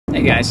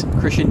Hey guys,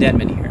 Christian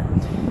Denmon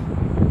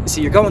here. So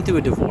you're going through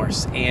a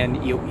divorce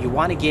and you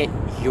want to get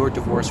your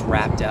divorce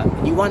wrapped up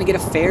and you want to get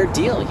a fair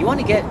deal. You want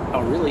to get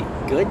a really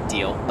good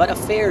deal, but a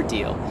fair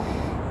deal.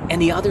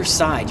 And the other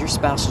side, your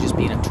spouse is just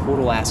being a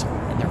total asshole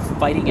and they're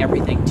fighting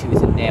everything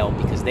tooth and nail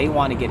because they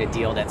want to get a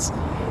deal that's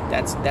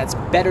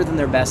better than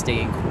their best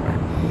day in court.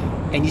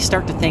 And you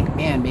start to think,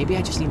 man, maybe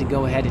I just need to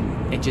go ahead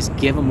and just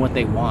give them what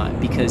they want,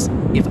 because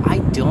if I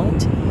don't,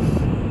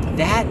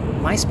 that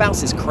my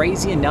spouse is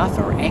crazy enough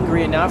or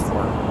angry enough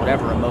or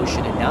whatever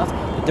emotion enough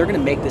that they're going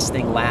to make this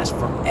thing last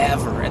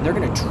forever, and they're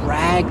going to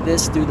drag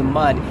this through the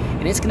mud,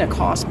 and it's going to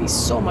cost me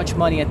so much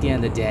money at the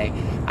end of the day.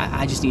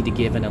 I just need to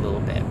give in a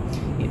little bit.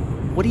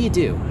 What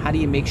do? How do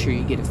you make sure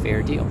you get a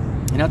fair deal?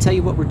 And I'll tell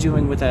you what we're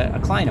doing with a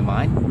client of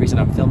mine. The reason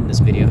I'm filming this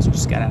video is we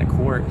just got out of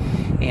court,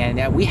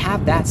 and we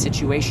have that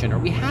situation, or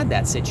we had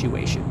that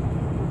situation.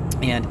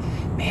 And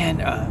man,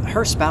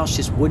 her spouse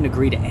just wouldn't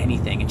agree to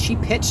anything, and she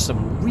pitched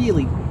some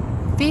really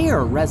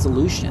fair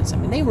resolutions. I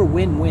mean, they were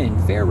win-win,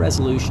 fair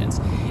resolutions,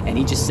 and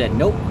he just said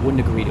nope, wouldn't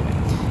agree to it.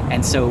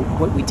 And so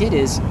what we did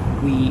is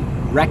we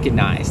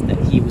recognized that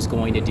he was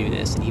going to do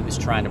this, and he was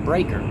trying to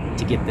break her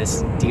to get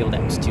this deal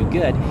that was too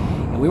good,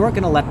 and we weren't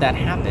going to let that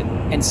happen.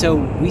 And so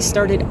we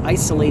started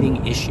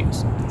isolating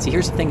issues. See,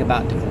 here's the thing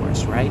about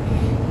divorce, right?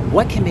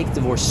 What can make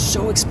divorce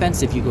so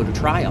expensive you go to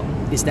trial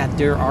is that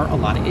there are a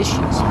lot of issues,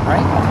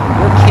 right?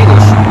 There are kid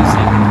issues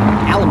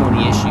and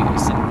alimony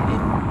issues and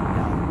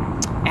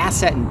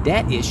asset and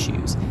debt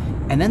issues.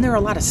 And then there are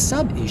a lot of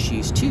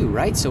sub-issues too,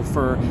 right? So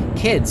for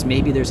kids,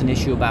 maybe there's an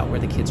issue about where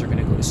the kids are going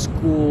to go to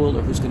school,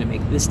 or who's going to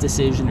make this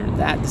decision or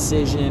that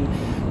decision.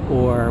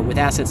 Or with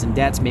assets and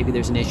debts, maybe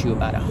there's an issue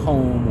about a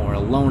home or a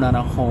loan on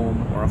a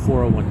home or a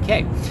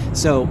 401k.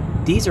 So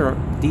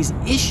these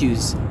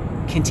issues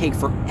can take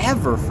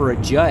forever for a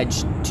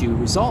judge to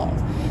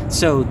resolve.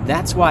 So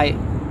that's why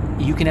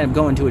you can end up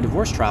going to a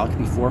divorce trial. It could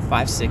be 4,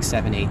 5, 6,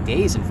 7, 8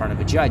 days in front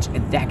of a judge,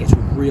 and that gets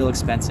real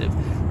expensive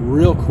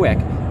real quick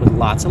with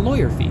lots of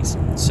lawyer fees.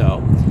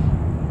 So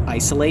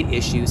isolate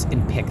issues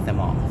and pick them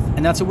off,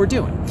 and that's what we're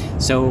doing.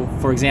 So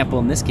for example,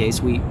 in this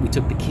case, we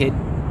took the kid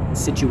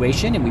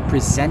situation and we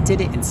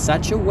presented it in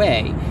such a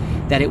way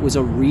that it was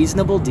a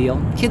reasonable deal.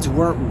 Kids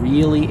weren't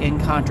really in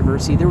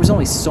controversy. There was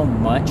only so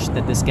much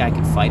that this guy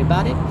could fight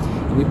about it,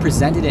 and we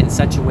presented it in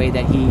such a way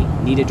that he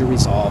needed to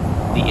resolve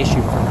the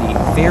issue for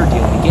the fair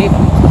deal we gave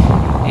him,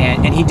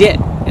 and he did.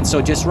 And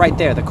so just right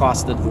there, the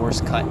cost of the divorce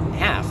cut in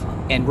half.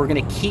 And we're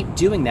going to keep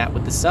doing that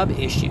with the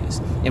sub-issues,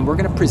 and we're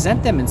going to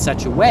present them in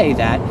such a way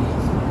that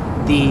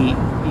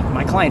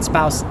my client's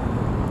spouse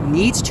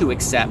needs to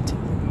accept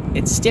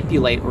and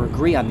stipulate or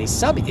agree on these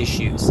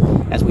sub-issues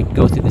as we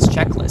go through this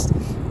checklist.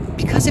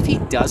 Because if he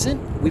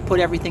doesn't, we put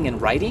everything in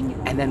writing,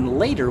 and then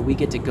later we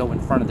get to go in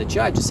front of the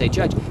judge and say,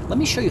 Judge, let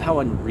me show you how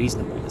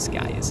unreasonable this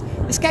guy is.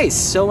 This guy is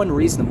so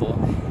unreasonable.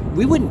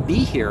 We wouldn't be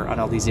here on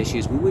all these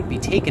issues. We would be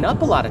taking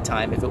up a lot of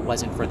time if it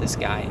wasn't for this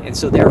guy. And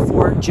so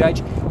therefore,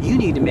 Judge, you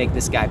need to make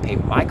this guy pay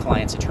my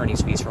client's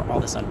attorney's fees for all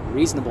this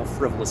unreasonable,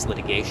 frivolous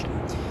litigation.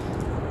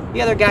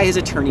 The other guy, his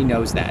attorney,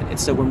 knows that. And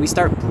so when we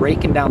start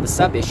breaking down the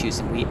sub-issues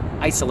and we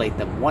isolate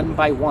them one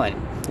by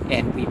one,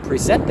 and we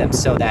present them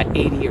so that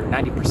 80 or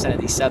 90% of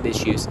these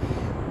sub-issues,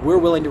 we're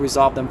willing to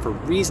resolve them for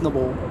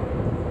reasonable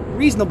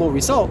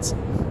results,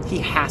 he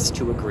has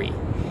to agree.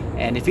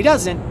 And if he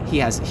doesn't, he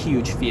has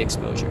huge fee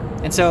exposure.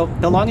 And so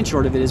the long and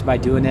short of it is by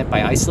doing it,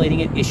 by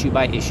isolating it issue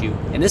by issue.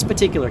 In this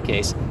particular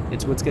case,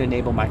 it's what's going to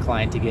enable my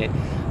client to get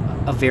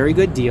a very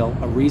good deal,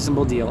 a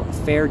reasonable deal, a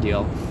fair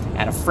deal,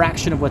 at a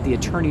fraction of what the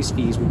attorney's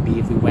fees would be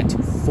if we went to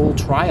full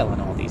trial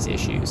on all these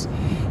issues.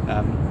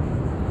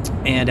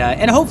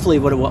 And hopefully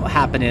what will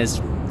happen is,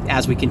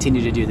 as we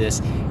continue to do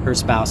this, her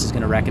spouse is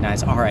going to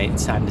recognize, all right,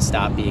 it's time to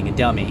stop being a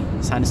dummy.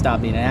 It's time to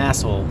stop being an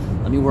asshole.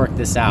 Let me work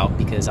this out,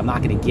 because I'm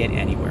not going to get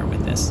anywhere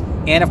with this.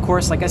 And of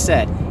course, like I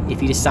said,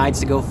 if he decides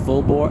to go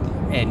full bore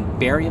and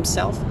bury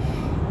himself,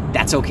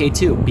 that's okay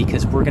too,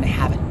 because we're going to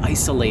have it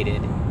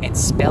isolated and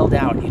spelled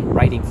out in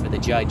writing for the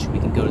judge. We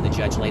can go to the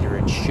judge later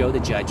and show the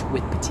judge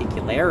with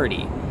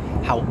particularity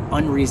how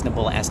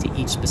unreasonable as to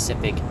each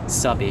specific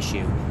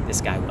sub-issue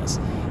this guy was.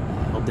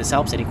 Hope this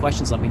helps. Any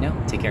questions, let me know.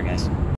 Take care, guys.